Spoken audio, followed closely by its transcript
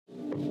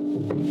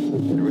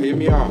Hear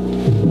me out.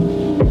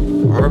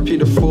 RP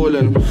the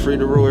fallen, free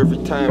the row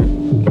every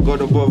time.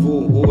 God above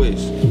all,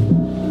 always.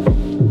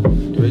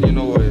 You already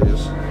know what it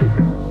is.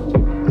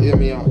 Hear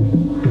me out.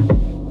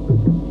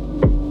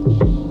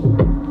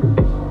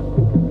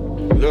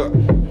 Look.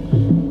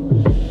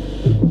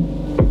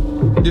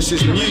 This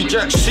is New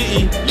Jack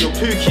City, you're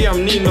Pookie,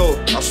 I'm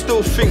Nino. I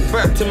still think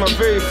back to my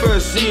very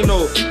first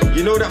Zeno.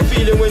 You know that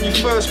feeling when you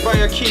first buy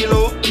a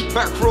kilo?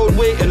 Back road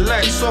waiting,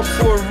 lights off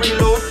for a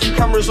reload.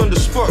 Cameras on the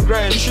spot,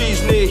 grinding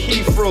trees near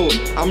Heathrow.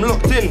 I'm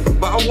locked in,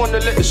 but I wanna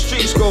let the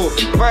streets go.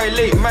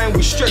 Violate mine,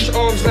 we stretch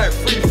arms like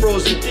free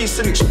throws.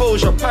 Indecent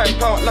exposure,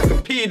 pipe out like a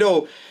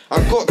pedo.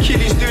 I got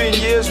kiddies doing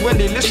years when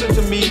they listen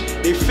to me.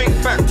 They think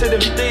back to them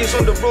days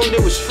on the road,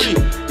 it was free.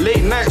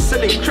 Late night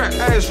selling crack,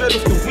 eyes red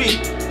off the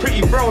weed.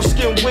 Pretty brown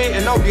skin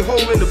waiting, I'll be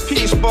home in the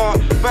peace bar.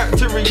 Back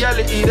to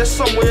reality, there's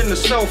somewhere in the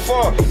cell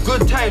far.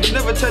 Good times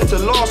never tend to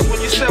last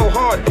when you sell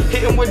hard.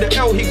 Hit him with the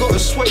L, he got a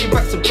sweaty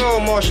back to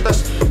Belmarsh.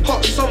 That's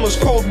hot summers,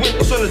 cold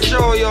winters on the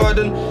jail yard.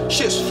 And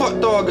shit's fucked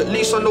dog, at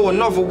least I know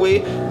another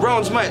way.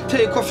 Rounds might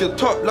take off your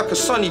top like a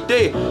sunny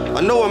day.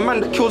 I know a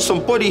man that killed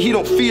somebody, he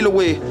don't feel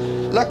away.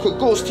 Like a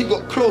ghost, he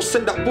got close,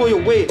 sent that boy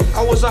away.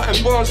 I was out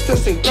in Barnes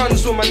testing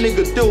guns with my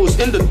nigga deals.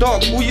 In the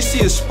dark, all you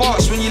see is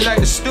sparks when you light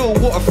the still.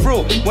 What a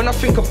thrill. When I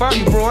think about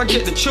you, bro, I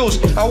get the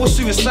chills. I was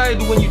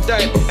suicidal when you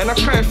died, and I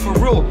cried for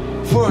real.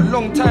 For a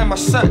long time, I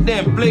sat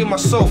there and blamed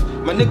myself.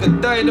 My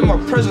nigga died in my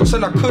presence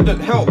and I couldn't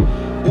help.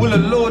 All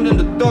alone in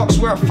the dark's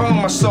where I found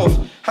myself.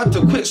 Had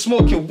to quit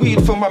smoking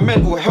weed for my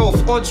mental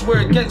health. Odds were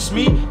against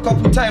me,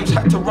 couple times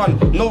had to run.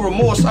 No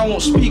remorse, I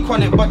won't speak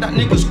on it, but that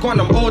nigga's gone.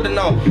 I'm older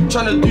now,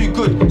 trying to do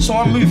good, so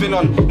I'm moving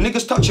on.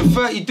 Niggas touching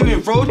 30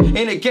 doing road,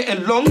 ain't it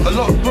getting long? A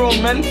lot of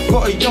grown men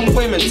got a young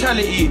boy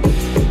mentality.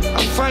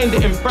 I find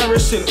it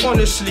embarrassing,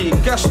 honestly.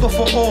 Gassed off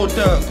of old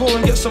dirt, go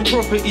and get some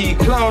property.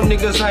 Clown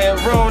niggas, I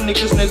ain't round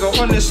niggas, nigga,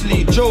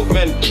 honestly. Joke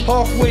men,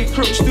 halfway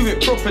crooks do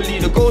it properly.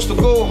 The goals to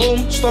go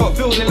home, start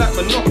building like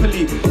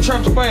Monopoly.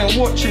 Tramps buying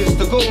watches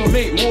to go and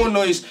make more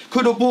noise.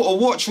 Could've bought a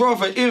watch,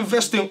 rather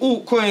invest in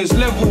altcoins.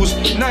 Levels,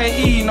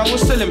 19, I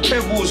was selling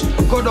pebbles.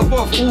 God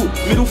above all,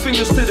 middle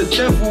fingers to the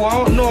devil. I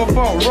don't know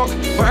about rock,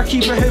 but I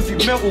keep a heavy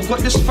metal. Got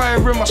this fire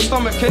in my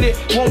stomach and it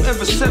won't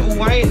ever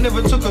settle. I ain't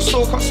never took a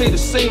soul, can't say the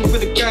same for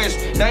the guys.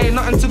 That ain't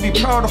nothing to be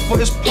proud of, but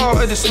it's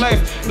part of this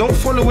life. Don't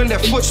follow in their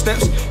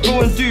footsteps,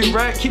 go and do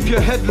right. Keep your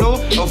head low,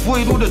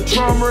 avoid all the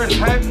drama and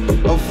hype.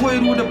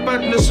 Avoid all the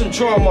badness and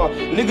drama.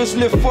 Niggas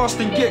live fast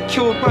and get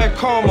killed by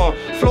karma.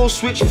 Flow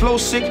switch, flow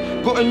sick,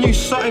 got a new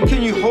something,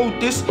 can you hold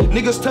this?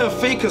 Niggas turn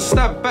fake and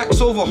stab backs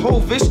over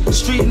Hovis.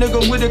 Street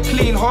nigga with a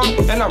clean heart,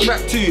 and I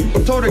rap too.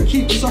 Told her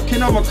keep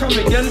sucking, I'ma come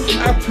again.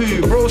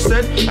 Apu, bro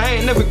said, I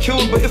ain't never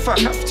killed, but if I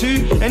have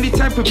to, any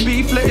type of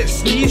beef, let it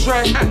sneeze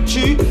right at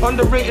you.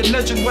 Underrated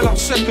legend, well I'm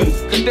second.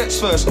 Cadets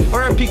first,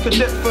 RIP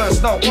cadet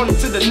first. Now on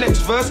to the next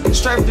verse.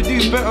 Strive to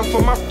do better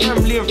for my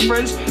family and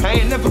friends. I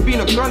ain't never been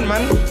a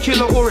gunman,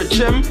 killer or a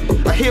gem.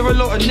 I hear a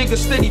lot of niggas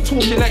steady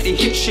talking like they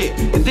hit shit.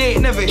 They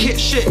ain't never hit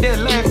shit, their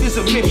life is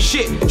a myth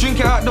shit. Drink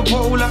it out the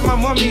bottle like my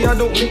mummy, I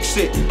don't mix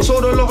it.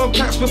 Sold a lot of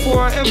packs before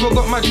I ever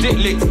got my dick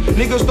licked.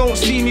 Niggas don't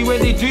see me when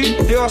they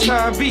do, they ask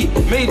how I be.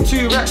 Made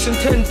 2 racks in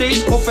 10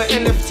 days off of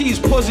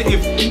NFTs,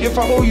 positive. If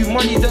I owe you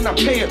money then I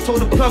pay it.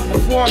 Told the plug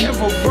before I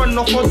ever run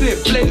off, I'll do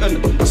it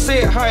blatant. I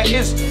say it how it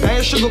is, I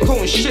ain't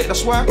sugarcoating shit.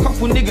 That's why a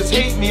couple niggas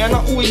hate me and I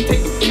always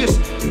take the piss.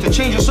 To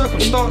change your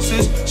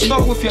circumstances,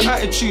 start with your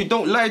attitude.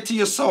 Don't lie to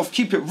yourself,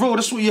 keep it real,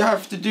 that's what you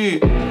have to do.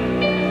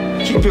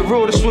 Keep it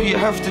real, that's what you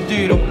have to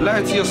do. Don't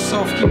lie to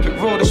yourself, keep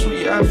it real, that's what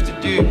you have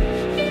to do.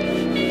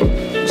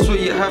 That's what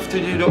you have to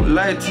do, don't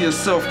lie to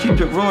yourself, keep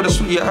it real,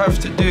 that's what you have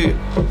to do.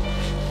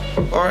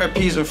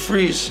 RIPs and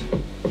freeze.